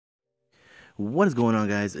What is going on,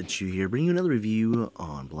 guys? It's you here, bringing you another review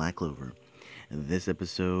on Black Clover. This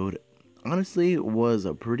episode, honestly, was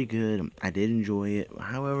a pretty good. I did enjoy it.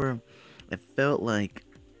 However, it felt like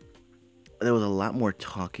there was a lot more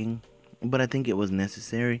talking, but I think it was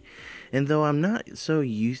necessary. And though I'm not so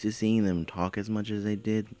used to seeing them talk as much as they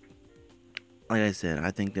did, like I said,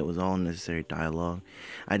 I think that was all necessary dialogue.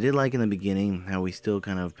 I did like in the beginning how we still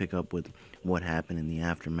kind of pick up with what happened in the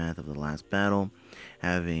aftermath of the last battle,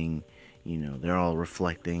 having, they're all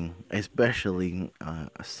reflecting, especially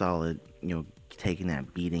a solid, taking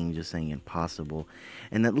that beating, just saying impossible,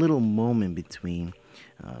 and that little moment between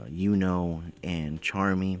Yuno and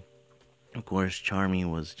Charmy. Of course, Charmy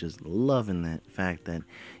was just loving that fact that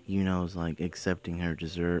Yuno's like accepting her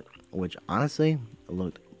dessert, which honestly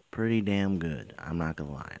looked pretty damn good. I'm not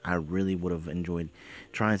gonna lie. I really would have enjoyed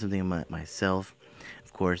trying something myself.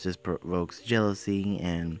 Of course, this provokes jealousy,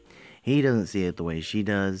 and he doesn't see it the way she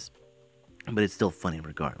does, but it's still funny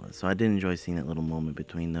regardless. So I did enjoy seeing that little moment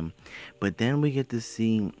between them. But then we get to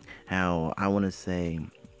see how I want to say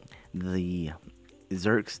the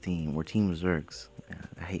Zerk's team, or Team Zerk's.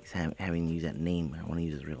 I hate having to use that name. I want to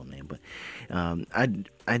use his real name, but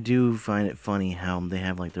I do find it funny how they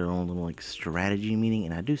have like their own little like strategy meeting,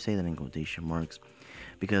 and I do say that in quotation marks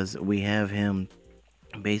because we have him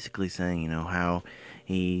basically saying, how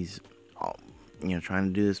he's, trying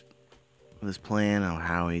to do this plan of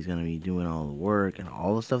how he's going to be doing all the work and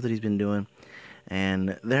all the stuff that he's been doing,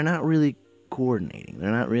 and they're not really coordinating. They're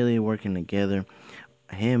not really working together.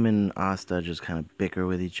 Him and Asta just kind of bicker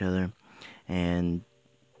with each other, and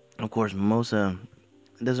of course Mimosa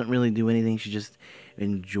doesn't really do anything. She just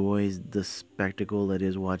enjoys the spectacle that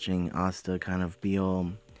is watching Asta kind of be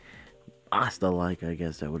all Asta like, I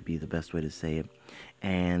guess that would be the best way to say it.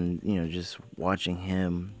 And just watching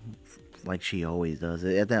him like she always does.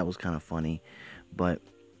 That was kind of funny, but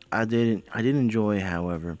I did enjoy,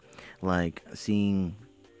 however, like seeing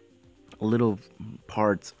little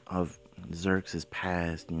parts of Xerxes'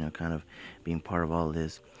 past, kind of being part of all of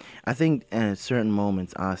this. I think at certain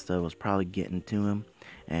moments Asta was probably getting to him,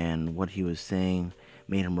 and what he was saying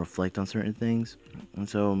made him reflect on certain things. And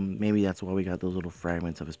so maybe that's why we got those little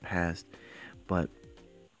fragments of his past. But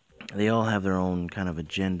they all have their own kind of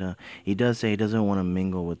agenda. He does say he doesn't want to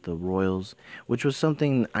mingle with the royals, which was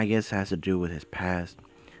something I guess has to do with his past.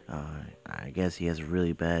 I guess he has a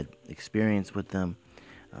really bad experience with them.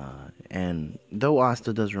 And though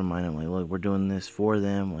Asta does remind him, like, look, we're doing this for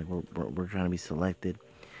them, like, we're trying to be selected,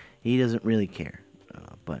 he doesn't really care.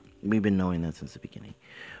 But we've been knowing that since the beginning.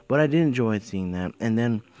 But I did enjoy seeing that. And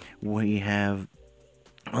then we have,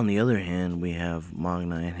 on the other hand, we have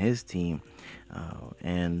Magna and his team,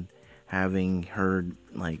 and having heard,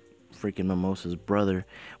 like, freaking Mimosa's brother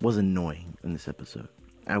was annoying in this episode.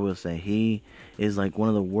 I will say he is like one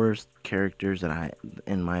of the worst characters that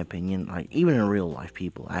in my opinion, like even in real life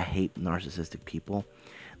people, I hate narcissistic people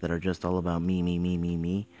that are just all about me, me, me, me,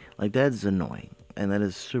 me. Like that's annoying, and that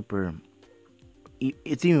is super.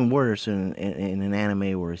 It's even worse in an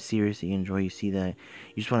anime or a series that you enjoy. You see that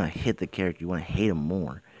you just want to hit the character, you want to hate him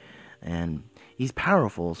more, and he's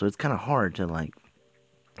powerful, so it's kind of hard to like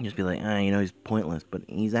just be like, he's pointless, but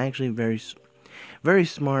he's actually very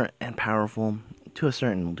smart and powerful to a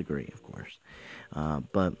certain degree, of course.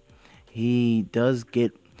 But he does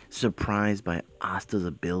get surprised by Asta's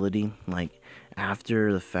ability, like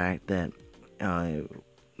after the fact that,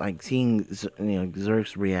 like seeing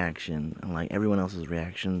Zerk's reaction and like everyone else's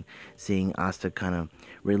reaction, seeing Asta kind of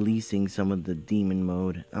releasing some of the demon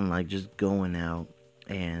mode and like just going out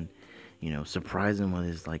and surprise him with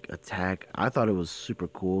his like attack. I thought it was super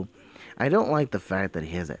cool. I don't like the fact that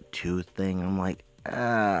he has that tooth thing. I'm like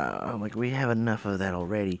we have enough of that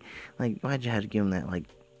already. Like why'd you have to give him that like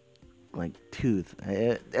tooth?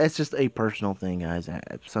 It's just a personal thing, guys.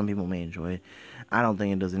 Some people may enjoy it. I don't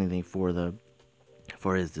think it does anything for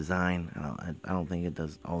his design. I don't think it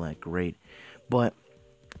does all that great, but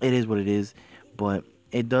it is what it is. But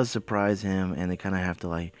it does surprise him, and they kind of have to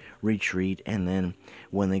like retreat. And then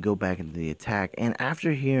when they go back into the attack, and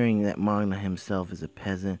after hearing that Magna himself is a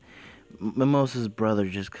peasant, Mimosa's brother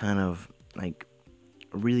just kind of like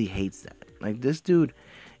really hates that. Like this dude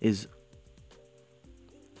is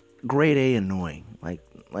grade A annoying.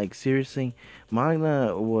 Like seriously,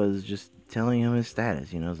 Magna was just telling him his status.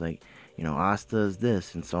 It's like, Asta's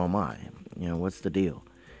this and so am I. What's the deal?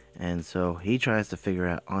 And so he tries to figure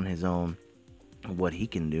out on his own what he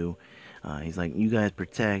can do. He's like, you guys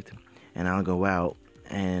protect, and I'll go out.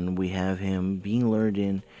 And we have him being lured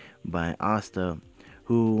in by Asta,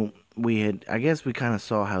 who I guess we kind of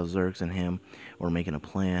saw how Zerx and him were making a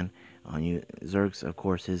plan on you. Zerg's, of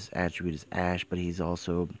course, his attribute is Ash, but he's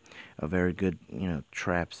also a very good,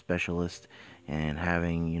 trap specialist, and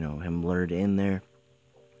having, him lured in there.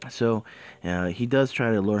 So he does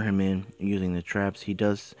try to lure him in using the traps. He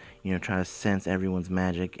does, try to sense everyone's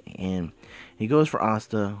magic, and he goes for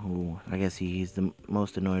Asta, who I guess he's the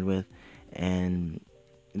most annoyed with. And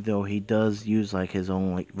though he does use like his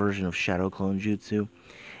own like version of shadow clone jutsu,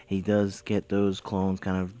 he does get those clones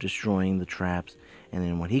kind of destroying the traps. And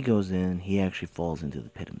then when he goes in, he actually falls into the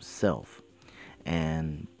pit himself,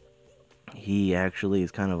 and he actually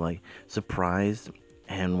is kind of like surprised.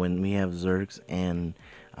 And when we have Zerx and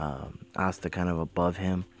Asta kind of above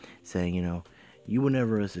him, saying, you would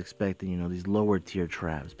never have expected, these lower tier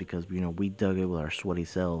traps, because, we dug it with our sweaty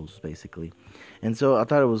selves, basically. And so I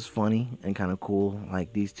thought it was funny and kind of cool,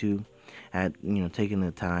 like these two had, taken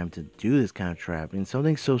the time to do this kind of trap, and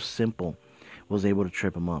something so simple was able to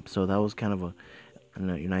trip him up. So that was kind of a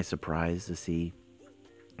nice surprise to see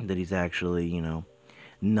that he's actually,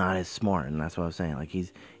 not as smart. And that's what I was saying, like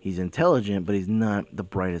he's intelligent, but he's not the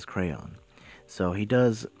brightest crayon. So he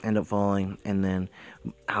does end up falling, and then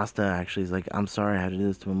Asta actually is like, I'm sorry I had to do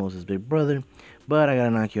this to Mimosa's big brother, but I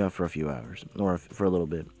gotta knock you out for a few hours, or for a little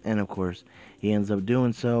bit. And of course, he ends up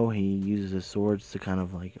doing so. He uses his swords to kind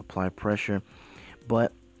of like apply pressure,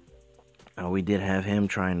 but we did have him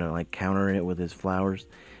trying to like counter it with his flowers.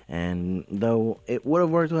 And though it would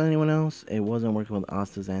have worked with anyone else, it wasn't working with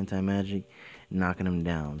Asta's anti-magic, knocking him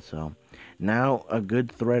down. So now a good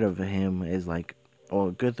threat of him is like, or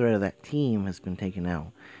a good threat of that team has been taken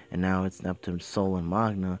out, and now it's up to Sol and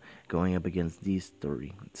Magna going up against these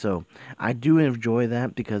three. So I do enjoy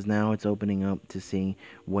that, because now it's opening up to seeing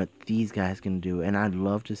what these guys can do, and I'd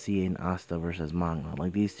love to see an Asta versus Magna.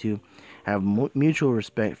 Like, these two have mutual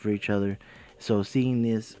respect for each other, so seeing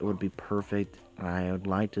this would be perfect. I would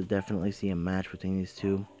like to definitely see a match between these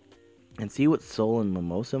two and see what Sol and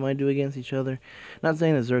Mimosa might do against each other. Not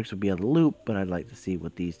saying that Zerx would be out of the loop, but I'd like to see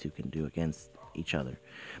what these two can do against each other.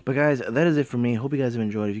 But guys, that is it for me. Hope you guys have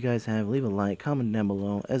enjoyed. If you guys have, leave a like, comment down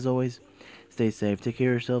below. As always, stay safe, take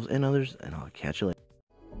care of yourselves and others, and I'll catch you later.